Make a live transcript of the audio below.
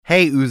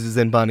Hey, oozes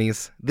and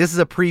bunnies. This is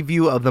a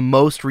preview of the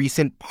most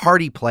recent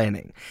Party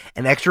Planning,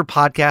 an extra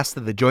podcast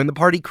that the Join the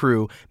Party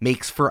crew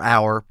makes for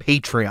our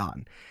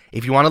Patreon.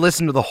 If you want to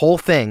listen to the whole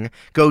thing,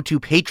 go to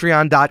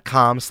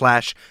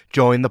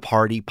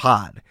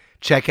patreon.com/jointhepartypod.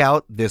 Check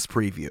out this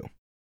preview.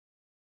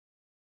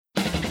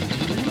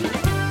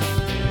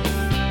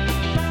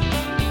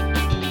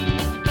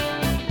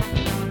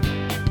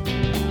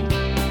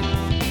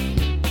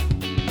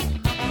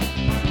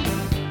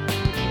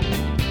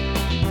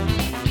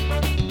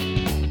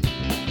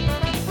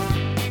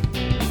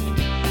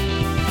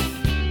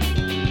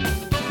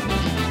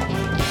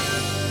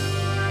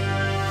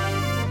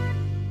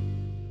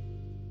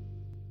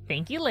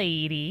 Thank you,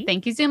 lady.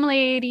 Thank you, Zoom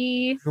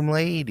lady. Zoom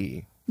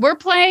lady. We're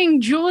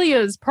playing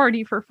Julia's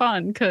Party for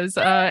Fun because,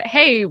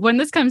 hey, when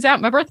this comes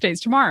out, my birthday's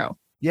tomorrow.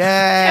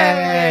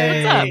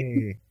 Yay! What's up?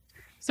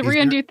 So we're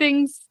going to do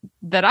things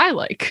that I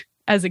like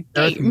as a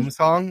A game. theme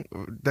song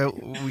that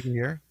we can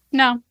hear?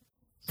 No.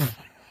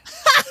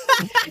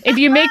 If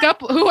you make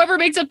up, whoever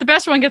makes up the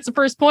best one gets the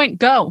first point.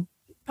 Go.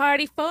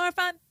 Party for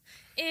fun.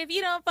 If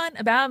you don't fun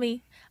about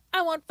me,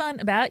 I want fun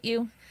about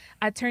you.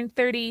 I turn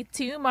 30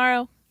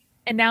 tomorrow,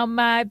 and now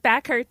my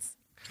back hurts.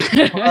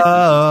 Whoa,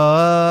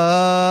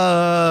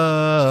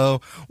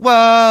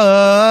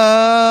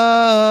 whoa,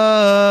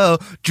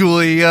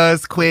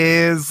 Julia's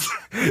Quiz.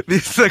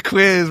 This is a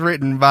quiz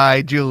written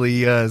by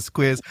Julia's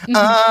Quiz.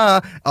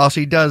 All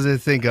she does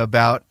is think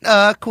about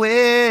a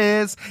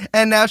quiz,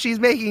 and now she's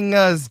making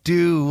us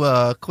do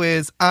a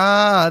quiz.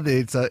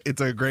 It's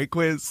a great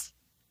quiz.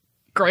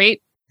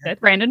 Great.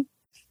 Brandon.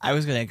 I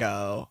was gonna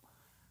go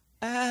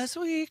as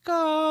we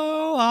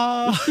go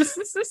on.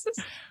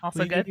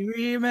 Also good.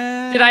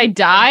 Did I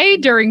die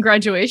during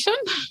graduation?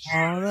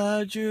 All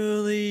the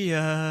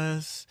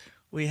Julias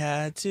we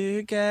had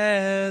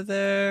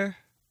together.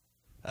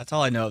 That's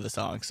all I know of the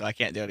song, so I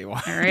can't do it anymore.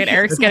 All right,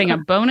 Eric's getting a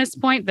bonus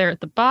point there at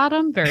the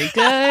bottom. Very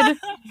good.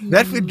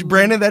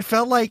 Brandon, that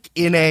felt like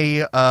in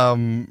a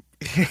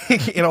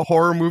in a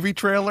horror movie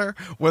trailer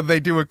when they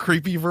do a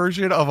creepy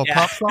version of a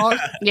pop song.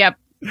 Yep.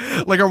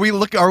 Like, are we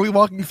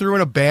walking through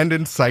an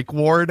abandoned psych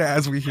ward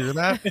as we hear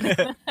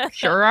that?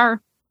 Sure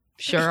are.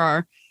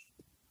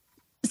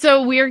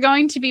 So we are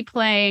going to be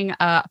playing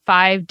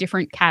 5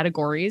 different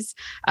categories.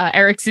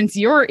 Eric, since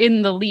you're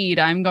in the lead,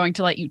 I'm going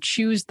to let you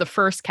choose the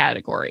first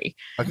category.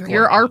 Okay.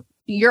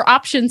 Your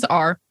options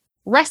are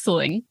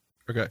wrestling.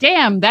 Okay.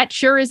 Damn, that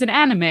sure is an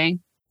anime.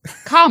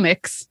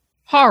 Comics,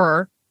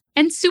 horror,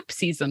 and soup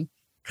season.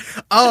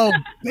 Oh,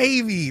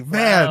 baby,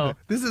 man, Wow.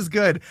 This is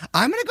good.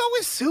 I'm gonna go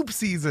with soup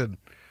season.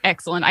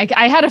 Excellent.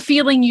 I had a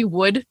feeling you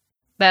would.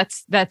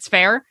 That's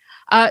fair.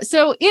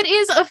 So it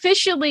is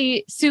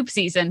officially soup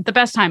season, the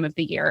best time of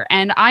the year,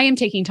 and I am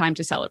taking time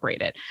to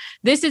celebrate it.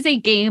 This is a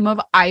game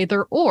of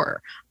either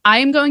or. I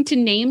am going to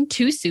name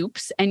 2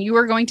 soups, and you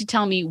are going to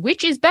tell me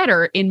which is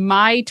better in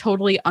my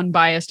totally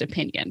unbiased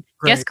opinion.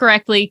 Great. Guess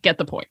correctly, get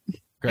the point.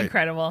 Great.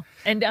 Incredible.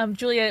 And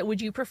Julia, would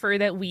you prefer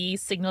that we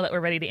signal that we're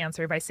ready to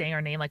answer by saying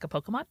our name like a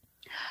Pokemon?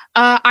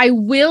 I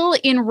will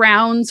in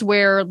rounds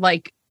where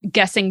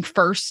guessing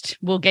first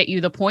will get you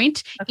the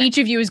point. Okay. Each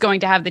of you is going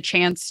to have the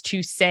chance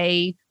to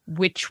say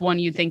which one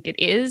you think it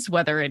is,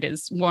 whether it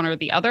is one or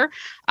the other.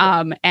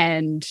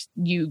 And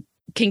you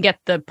can get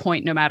the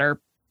point no matter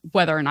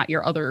whether or not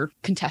your other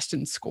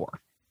contestants score.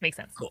 Makes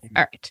sense. Cool.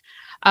 All right.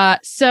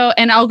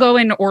 And I'll go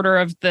in order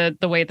of the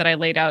way that I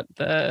laid out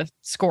the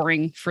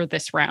scoring for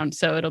this round.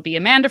 So it'll be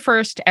Amanda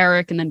first,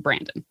 Eric, and then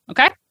Brandon.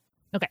 Okay?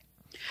 Okay.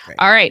 Great.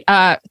 All right.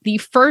 The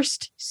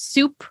first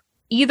soup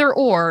either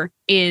or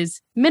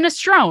is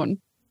minestrone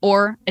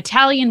or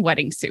Italian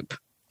wedding soup.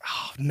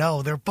 Oh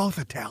no, they're both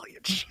Italian.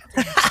 Shit.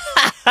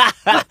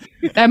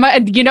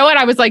 You know what?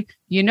 I was like,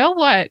 you know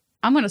what?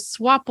 I'm going to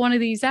swap one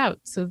of these out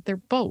so that they're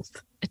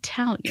both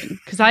Italian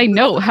because I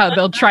know how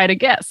they'll try to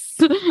guess.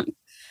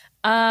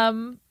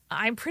 I'm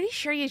pretty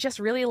sure you just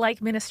really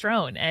like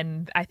minestrone,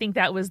 and I think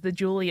that was the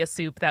Julia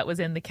soup that was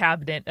in the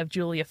cabinet of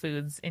Julia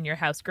foods in your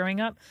house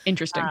growing up.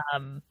 Interesting.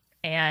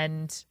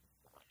 And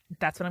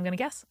that's what I'm going to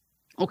guess.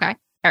 Okay.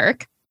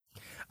 Eric?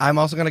 I'm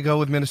also gonna go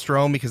with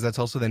minestrone because that's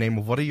also the name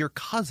of one of your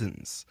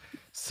cousins.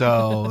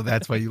 So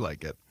that's why you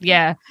like it.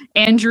 Yeah.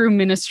 Andrew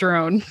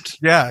Minestrone.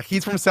 Yeah,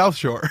 he's from South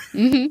Shore.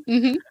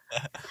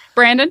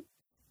 Brandon?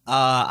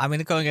 I'm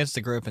gonna go against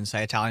the group and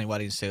say Italian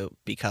wedding soup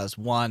because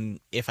 1,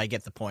 if I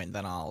get the point,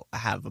 then I'll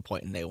have a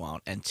point and they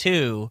won't. And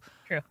 2,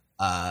 True.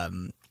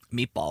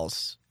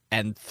 Meatballs.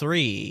 And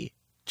 3,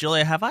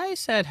 Julia, have I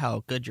said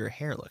how good your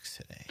hair looks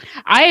today?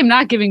 I am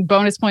not giving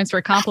bonus points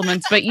for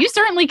compliments, but you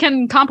certainly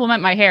can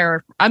compliment my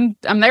hair. I'm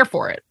there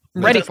for it.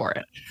 Ready for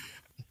it.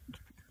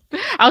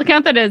 I'll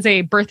count that as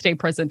a birthday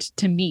present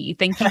to me.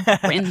 Thank you,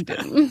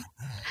 Brandon.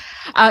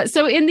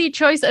 So in the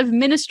choice of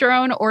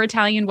minestrone or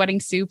Italian wedding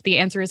soup, the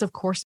answer is, of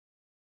course,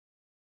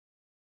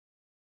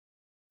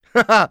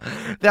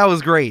 That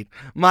was great.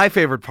 My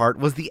favorite part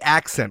was the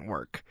accent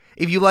work.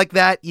 If you like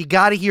that, you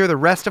gotta hear the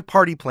rest of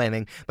Party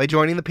Planning by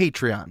joining the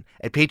Patreon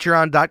at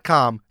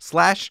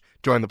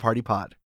patreon.com/jointhepartypod.